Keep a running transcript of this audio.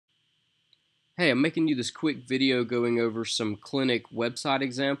Hey, I'm making you this quick video going over some clinic website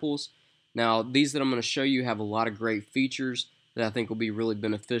examples. Now, these that I'm going to show you have a lot of great features that I think will be really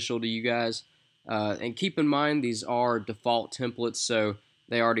beneficial to you guys. And keep in mind, these are default templates, so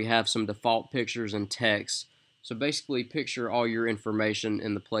they already have some default pictures and text. So basically, picture all your information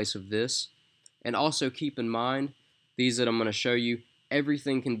in the place of this. And also keep in mind, these that I'm going to show you,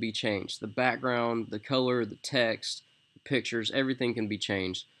 everything can be changed. The background, the color, the text, the pictures, everything can be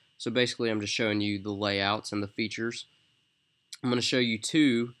changed. So basically, I'm just showing you the layouts and the features. I'm going to show you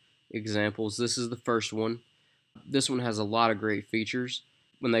two examples. This is the first one. This one has a lot of great features.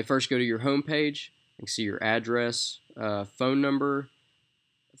 When they first go to your home page, you can see your address, phone number,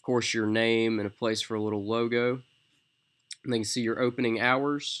 of course your name, and a place for a little logo. And they can see your opening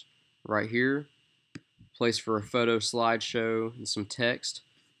hours right here, place for a photo slideshow and some text.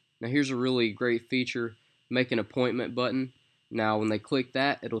 Now here's a really great feature, make an appointment button. Now when they click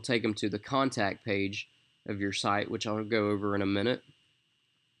that, it'll take them to the contact page of your site, which I'll go over in a minute.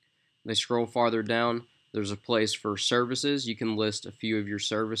 They scroll farther down, there's a place for services. You can list a few of your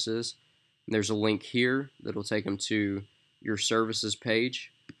services. There's a link here that'll take them to your services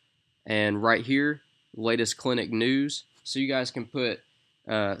page. And right here, latest clinic news. So you guys can put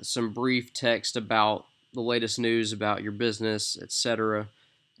some brief text about the latest news about your business, etc.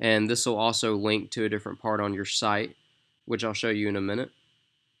 And this will also link to a different part on your site, which I'll show you in a minute.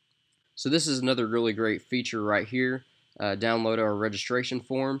 So this is another really great feature right here. Download our registration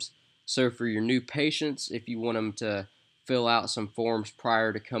forms. So for your new patients, if you want them to fill out some forms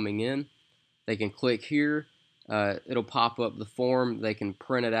prior to coming in, they can click here. It'll pop up the form. They can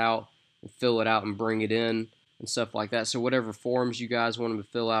print it out and fill it out and bring it in and stuff like that. So whatever forms you guys want them to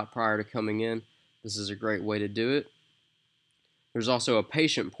fill out prior to coming in, this is a great way to do it. There's also a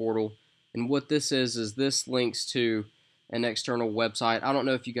patient portal, and what this is this links to an external website. I don't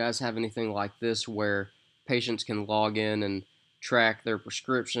know if you guys have anything like this where patients can log in and track their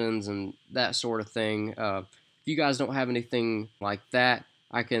prescriptions and that sort of thing. If you guys don't have anything like that,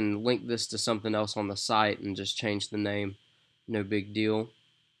 I can link this to something else on the site and just change the name. No big deal.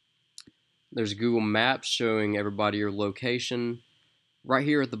 There's Google Maps showing everybody your location. Right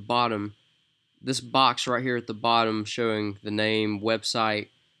here at the bottom, this box right here at the bottom showing the name, website,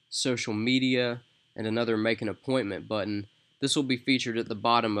 social media, and another make an appointment button. This will be featured at the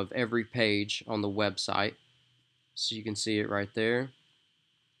bottom of every page on the website. So you can see it right there.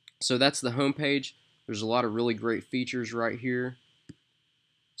 So that's the home page. There's a lot of really great features right here.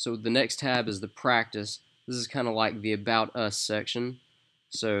 So the next tab is the practice. This is kind of like the About Us section.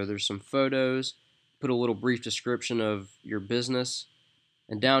 So there's some photos, put a little brief description of your business.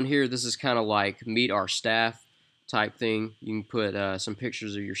 And down here, this is kind of like meet our staff type thing. You can put some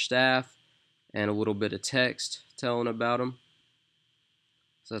pictures of your staff and a little bit of text telling about them.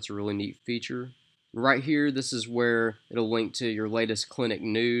 So that's a really neat feature. Right here, this is where it'll link to your latest clinic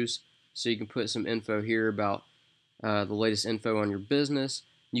news. So you can put some info here about the latest info on your business.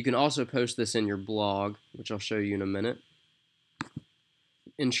 You can also post this in your blog, which I'll show you in a minute.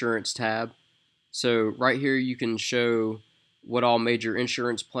 Insurance tab. So right here, you can show what all major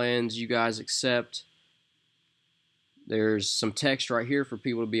insurance plans you guys accept. There's some text right here for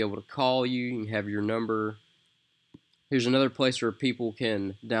people to be able to call you. You can have your number. Here's another place where people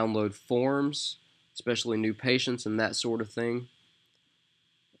can download forms, especially new patients and that sort of thing.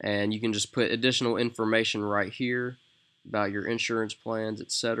 And you can just put additional information right here about your insurance plans,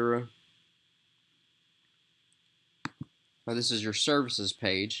 etc. Now this is your services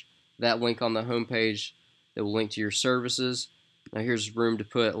page. That link on the home page, it will link to your services. Now here's room to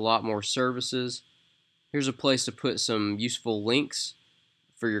put a lot more services. Here's a place to put some useful links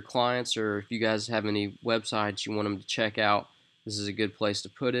for your clients, or if you guys have any websites you want them to check out, this is a good place to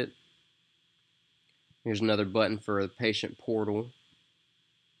put it. Here's another button for the patient portal.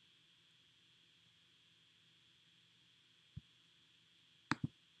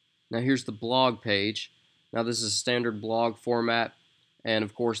 Now here's the blog page. Now this is a standard blog format, and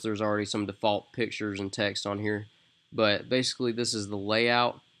of course there's already some default pictures and text on here, but basically this is the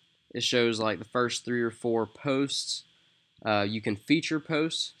layout. It shows like the first 3 or 4 posts. You can feature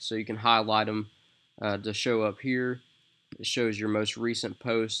posts, so you can highlight them to show up here. It shows your most recent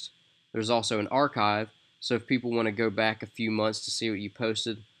post. There's also an archive, so if people want to go back a few months to see what you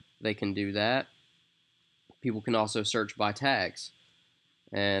posted, they can do that. People can also search by tags.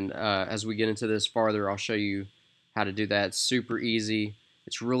 And as we get into this farther, I'll show you how to do that. It's super easy.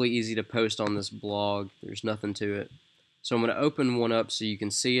 It's really easy to post on this blog. There's nothing to it. So I'm going to open one up so you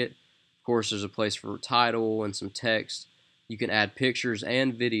can see it. Of course, there's a place for a title and some text. You can add pictures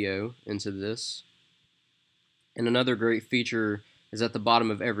and video into this. And another great feature is at the bottom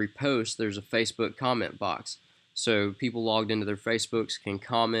of every post there's a Facebook comment box. So people logged into their Facebooks can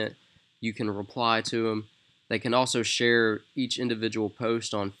comment, you can reply to them. They can also share each individual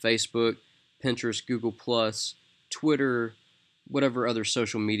post on Facebook, Pinterest, Google+, Twitter, whatever other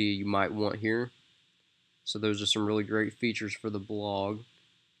social media you might want here. So those are some really great features for the blog.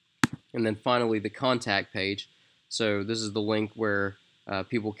 And then finally, the contact page. So this is the link where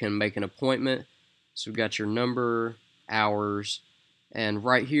people can make an appointment. So we've got your number, hours, and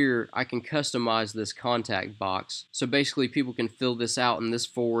right here I can customize this contact box. So basically people can fill this out and this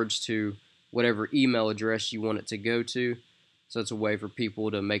forwards to whatever email address you want it to go to. So it's a way for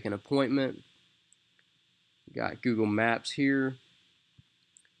people to make an appointment. Got Google Maps here.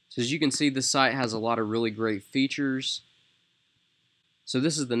 So as you can see, this site has a lot of really great features. So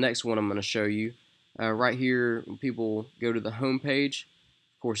this is the next one I'm going to show you. Right here, when people go to the home page,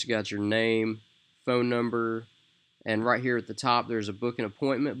 of course you got your name, phone number, and right here at the top there's a book an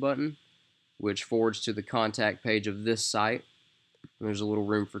appointment button, which forwards to the contact page of this site. And there's a little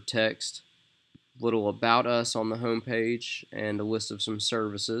room for text, a little about us on the home page, and a list of some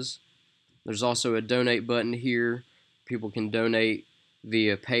services. There's also a donate button here. People can donate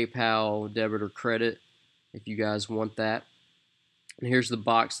via PayPal, debit, or credit if you guys want that. And here's the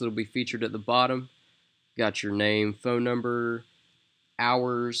box that'll be featured at the bottom. Got your name, phone number,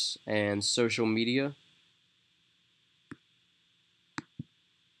 hours, and social media.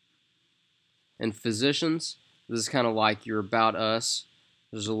 And physicians, this is kind of like your about us.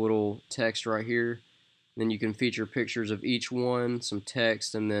 There's a little text right here. Then you can feature pictures of each one, some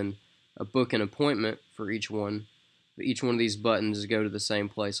text, and then a book an appointment for each one. But each one of these buttons go to the same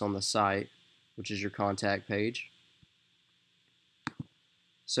place on the site, which is your contact page.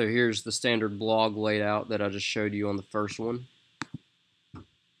 So here's the standard blog laid out that I just showed you on the first one.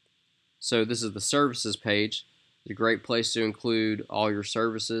 So this is the services page. It's a great place to include all your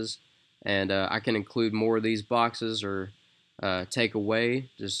services, and I can include more of these boxes or take away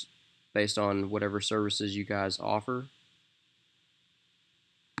just based on whatever services you guys offer.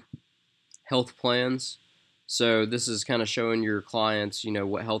 Health plans. So this is kind of showing your clients,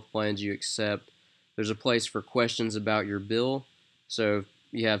 what health plans you accept. There's a place for questions about your bill. So if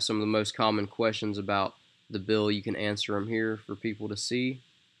you have some of the most common questions about the bill, you can answer them here for people to see.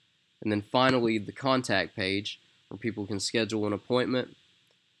 And then finally, the contact page where people can schedule an appointment.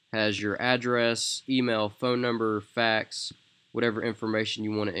 Has your address, email, phone number, fax, whatever information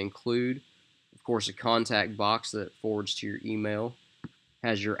you want to include. Of course, a contact box that forwards to your email.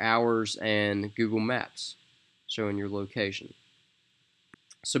 Has your hours and Google Maps showing your location.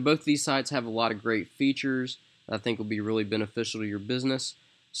 So both these sites have a lot of great features that I think will be really beneficial to your business.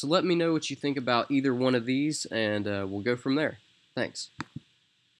 So let me know what you think about either one of these, and we'll go from there. Thanks.